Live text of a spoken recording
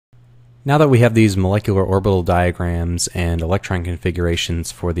Now that we have these molecular orbital diagrams and electron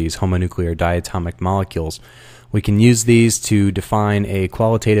configurations for these homonuclear diatomic molecules, we can use these to define a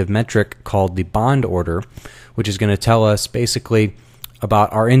qualitative metric called the bond order, which is going to tell us basically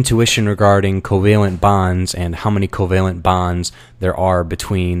about our intuition regarding covalent bonds and how many covalent bonds there are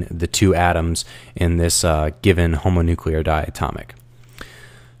between the two atoms in this given homonuclear diatomic.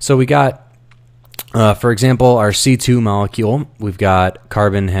 So we got, for example, our C2 molecule. We've got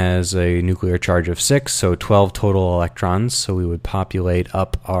carbon has a nuclear charge of 6, so 12 total electrons. So we would populate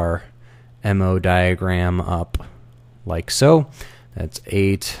up our MO diagram up like so. That's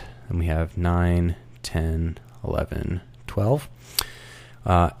 8, and we have 9, 10, 11, 12.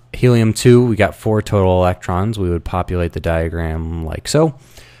 Helium-2, we got 4 total electrons. We would populate the diagram like so.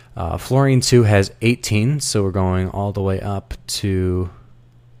 Fluorine-2 has 18, so we're going all the way up to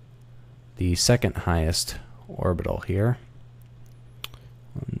the second highest orbital here.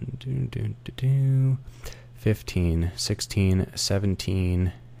 15, 16,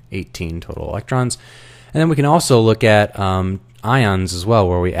 17, 18 total electrons. And then we can also look at ions as well,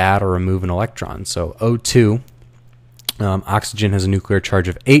 where we add or remove an electron. So O2, oxygen has a nuclear charge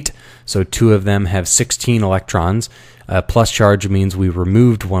of 8, so 2 of them have 16 electrons. Plus charge means we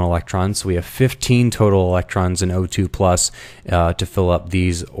removed 1 electron, so we have 15 total electrons in O2 plus to fill up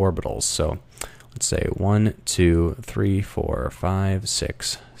these orbitals. So let's say 1, 2, 3, 4, 5,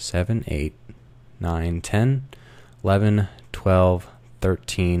 6, 7, 8, 9, 10, 11, 12,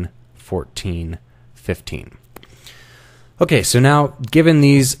 13, 14, 15. Okay, so now given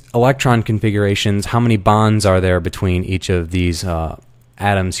these electron configurations, how many bonds are there between each of these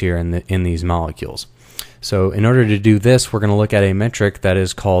atoms here in these molecules? So in order to do this, we're going to look at a metric that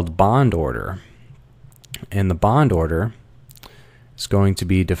is called bond order. And the bond order is going to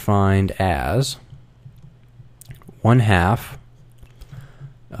be defined as 1/2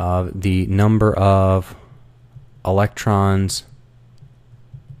 of the number of electrons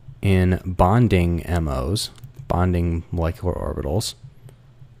in bonding MOs, bonding molecular orbitals.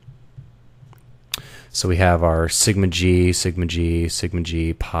 So we have our sigma G, sigma G, sigma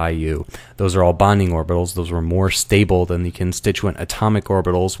G, pi U. Those are all bonding orbitals. Those were more stable than the constituent atomic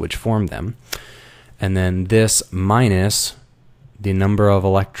orbitals which form them. And then this minus the number of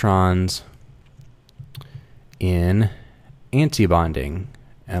electrons in antibonding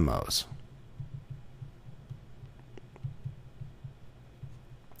MOs.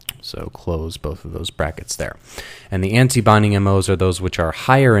 So close both of those brackets there. And the antibonding MOs are those which are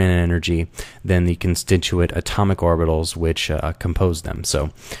higher in energy than the constituent atomic orbitals which compose them.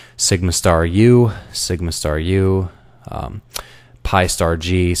 So sigma star U, pi star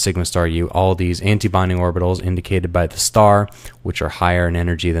G, sigma star U, all these antibonding orbitals indicated by the star, which are higher in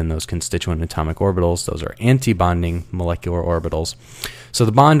energy than those constituent atomic orbitals. Those are antibonding molecular orbitals. So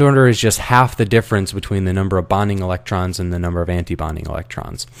the bond order is just half the difference between the number of bonding electrons and the number of antibonding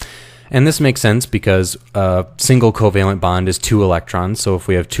electrons. And this makes sense because a single covalent bond is 2 electrons. So if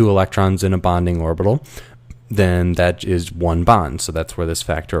we have 2 electrons in a bonding orbital, then that is 1 bond. So that's where this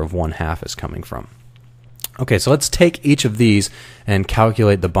factor of 1/2 is coming from. Okay, so let's take each of these and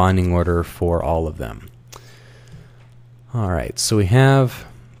calculate the bonding order for all of them. All right, so we have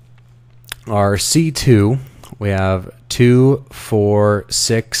our C2. We have 2, 4,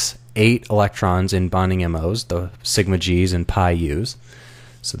 6, 8 electrons in bonding MOs, the sigma G's and pi U's.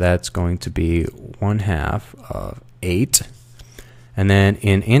 So that's going to be 1/2 of 8. And then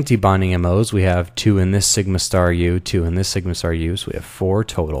in antibonding MOs, we have 2 in this sigma star U, 2 in this sigma star U, so we have 4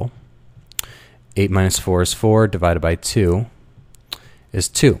 total. 8 minus 4 is 4, divided by 2 is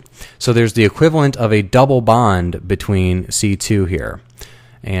 2. So there's the equivalent of a double bond between C2 here.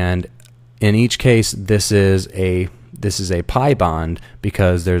 And in each case, this is a pi bond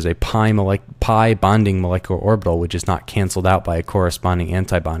because there's a pi bonding molecular orbital which is not canceled out by a corresponding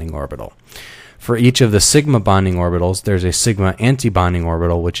antibonding orbital. For each of the sigma bonding orbitals, there's a sigma antibonding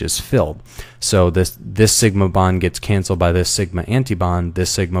orbital which is filled. So this sigma bond gets canceled by this sigma antibond, this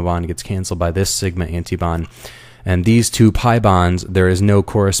sigma bond gets canceled by this sigma antibond, and these 2 pi bonds, there is no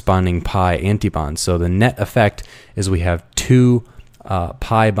corresponding pi antibond. So the net effect is we have 2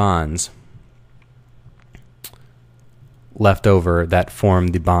 pi bonds left over that form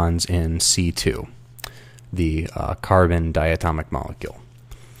the bonds in C2, the carbon diatomic molecule.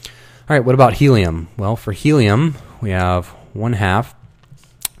 All right, what about helium? Well, for helium, we have 1/2,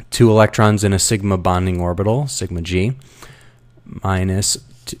 2 electrons in a sigma bonding orbital, sigma G, minus,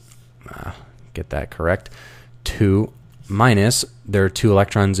 get that correct, 2 minus, there are 2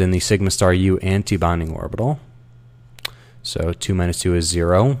 electrons in the sigma star U antibonding orbital. So 2 minus 2 is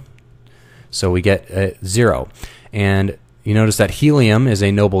 0. So we get 0. And You notice that helium is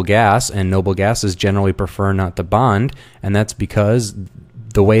a noble gas, and noble gases generally prefer not to bond, and that's because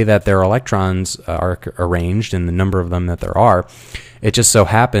the way that their electrons are arranged and the number of them that there are, it just so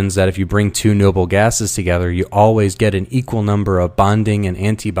happens that if you bring two noble gases together, you always get an equal number of bonding and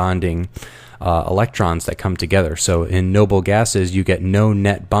anti-bonding electrons that come together. So in noble gases, you get no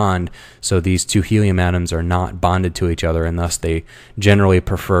net bond, so these two helium atoms are not bonded to each other, and thus they generally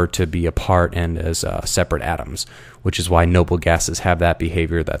prefer to be apart and as separate atoms, which is why noble gases have that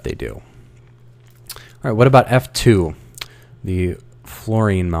behavior that they do. All right, what about F2, the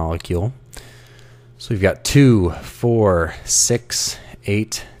fluorine molecule? So we've got 2, 4, 6,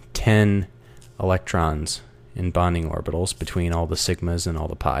 8, 10 electrons in bonding orbitals between all the sigmas and all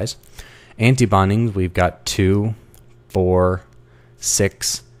the pi's. Antibonding, we've got 2, 4,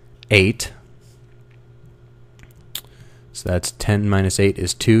 6, 8. So that's 10 minus 8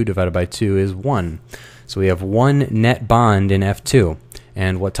 is 2, divided by 2 is 1. So we have one net bond in F2.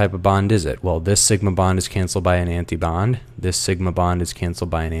 And what type of bond is it? Well, this sigma bond is canceled by an antibond. This sigma bond is canceled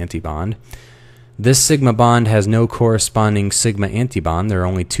by an antibond. This sigma bond has no corresponding sigma antibond. There are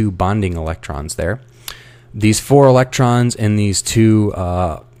only 2 bonding electrons there. These 4 electrons in these 2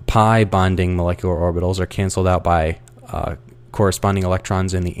 pi bonding molecular orbitals are canceled out by corresponding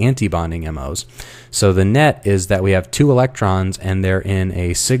electrons in the anti-bonding MOs. So the net is that we have 2 electrons and they're in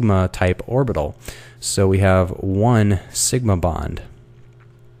a sigma type orbital. So we have 1 sigma bond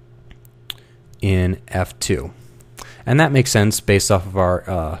in F2. And that makes sense based off of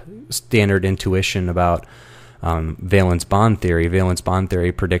our standard intuition about valence bond theory. Valence bond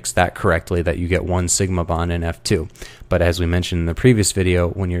theory predicts that correctly, that you get 1 sigma bond in F2. But as we mentioned in the previous video,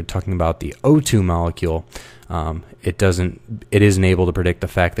 when you're talking about the O2 molecule, it isn't able to predict the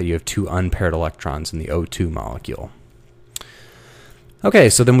fact that you have 2 unpaired electrons in the O2 molecule.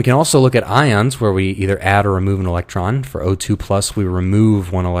 Okay, so then we can also look at ions where we either add or remove an electron. For O2+, we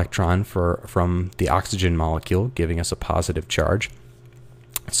remove 1 electron from the oxygen molecule, giving us a positive charge.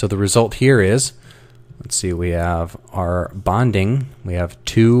 So the result here is, let's see, we have our bonding. We have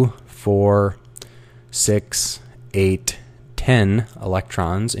 2, 4, 6, 8, 10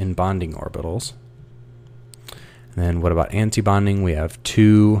 electrons in bonding orbitals. And then what about antibonding? We have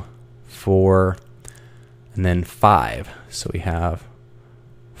 2, 4, and then 5. So we have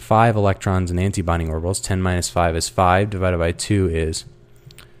 5 electrons in antibonding orbitals. 10 minus 5 is 5, divided by 2 is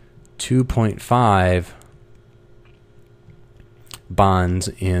 2.5 bonds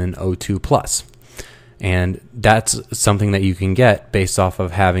in O2+. And that's something that you can get based off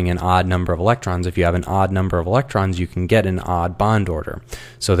of having an odd number of electrons. If you have an odd number of electrons, you can get an odd bond order.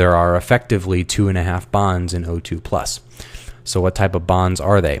 So there are effectively 2.5 bonds in O2+. So what type of bonds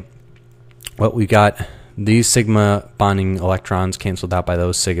are they? Well, we got these sigma bonding electrons canceled out by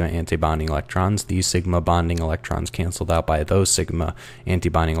those sigma antibonding electrons. These sigma bonding electrons canceled out by those sigma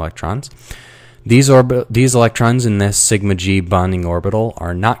antibonding electrons. These electrons in this sigma G bonding orbital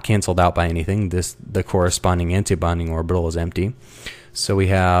are not canceled out by anything. The corresponding antibonding orbital is empty. So we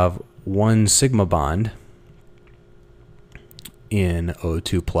have 1 sigma bond in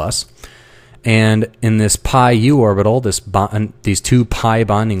O2+. And in this pi U orbital, these 2 pi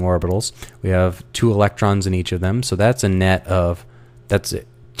bonding orbitals, we have 2 electrons in each of them. So that's a net of, that's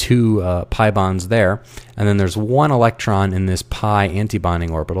 2 pi bonds there. And then there's 1 electron in this pi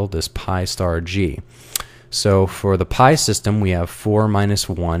antibonding orbital, this pi star G. So for the pi system, we have 4 minus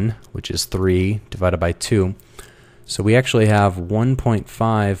 1, which is 3, divided by 2. So we actually have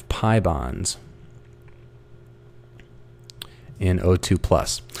 1.5 pi bonds in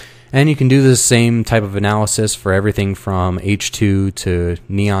O2+. And you can do the same type of analysis for everything from H2 to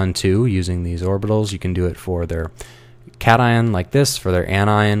neon 2 using these orbitals. You can do it for their cation like this, for their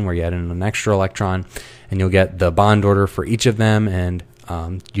anion where you add in an extra electron, and you'll get the bond order for each of them, and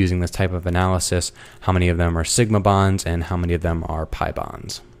using this type of analysis, how many of them are sigma bonds and how many of them are pi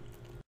bonds.